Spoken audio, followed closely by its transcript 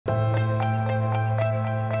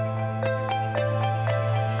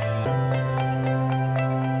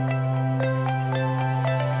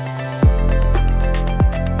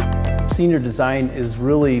Senior design is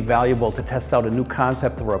really valuable to test out a new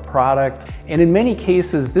concept or a product, and in many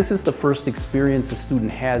cases this is the first experience a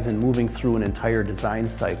student has in moving through an entire design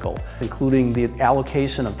cycle, including the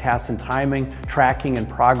allocation of tasks and timing, tracking and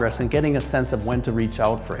progress, and getting a sense of when to reach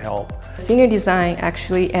out for help. Senior design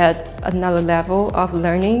actually adds another level of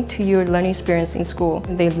learning to your learning experience in school.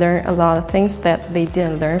 They learn a lot of things that they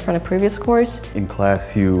didn't learn from the previous course. In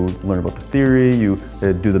class you learn about the theory, you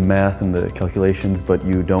do the math and the calculations, but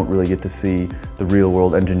you don't really get to see the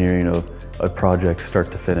real-world engineering of a project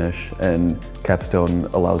start to finish, and Capstone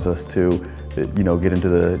allows us to get into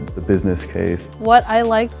the business case. What I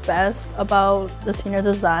like best about the senior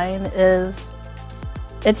design is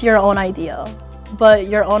it's your own idea, but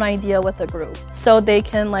your own idea with a group, so they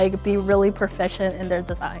can be really proficient in their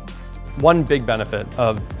designs. One big benefit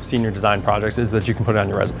of senior design projects is that you can put it on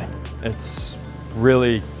your resume. It's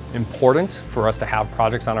really important for us to have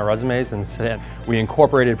projects on our resumes, and we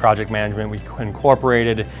incorporated project management, we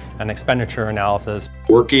incorporated an expenditure analysis.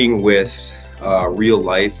 Working with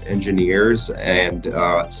real-life engineers and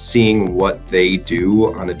seeing what they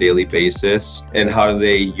do on a daily basis and how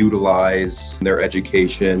they utilize their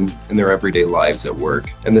education in their everyday lives at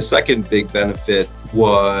work. And the second big benefit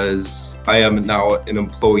was I am now an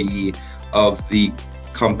employee of the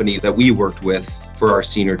company that we worked with for our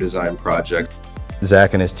senior design project.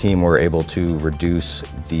 Zach and his team were able to reduce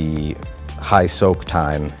the high soak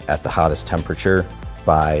time at the hottest temperature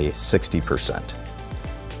by 60%.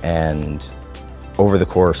 And over the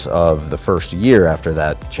course of the first year after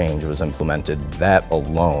that change was implemented, that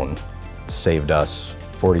alone saved us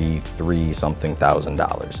 $43-something thousand.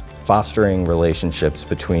 Fostering relationships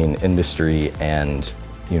between industry and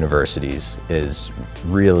universities is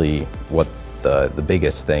really what the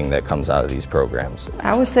biggest thing that comes out of these programs.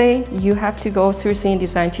 I would say you have to go through senior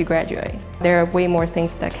design to graduate. There are way more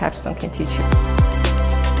things that Capstone can teach you.